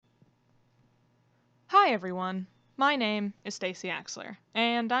Hi everyone, my name is Stacy Axler,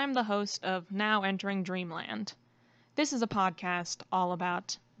 and I'm the host of Now Entering Dreamland. This is a podcast all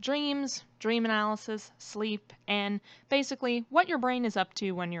about dreams, dream analysis, sleep, and basically what your brain is up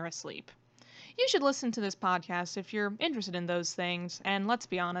to when you're asleep. You should listen to this podcast if you're interested in those things, and let's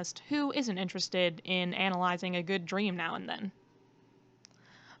be honest, who isn't interested in analyzing a good dream now and then?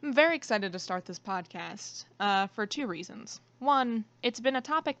 I'm very excited to start this podcast for two reasons. One, it's been a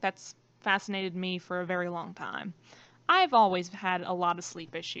topic that's fascinated me for a very long time. I've always had a lot of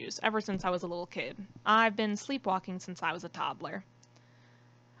sleep issues ever since I was a little kid. I've been sleepwalking since I was a toddler.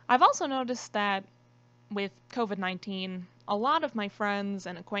 I've also noticed that with COVID 19, a lot of my friends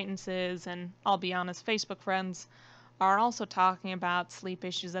and acquaintances, and I'll be honest, Facebook friends, are also talking about sleep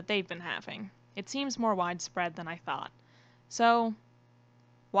issues that they've been having. It seems more widespread than I thought. So,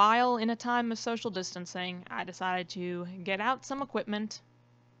 while in a time of social distancing, I decided to get out some equipment,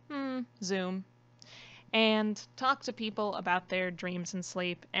 Zoom, and talk to people about their dreams and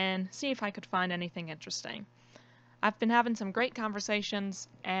sleep and see if I could find anything interesting. I've been having some great conversations,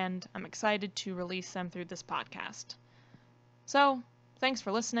 and I'm excited to release them through this podcast. So, thanks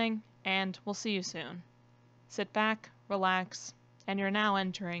for listening, and we'll see you soon. Sit back, relax, and you're now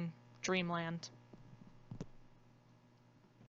entering Dreamland.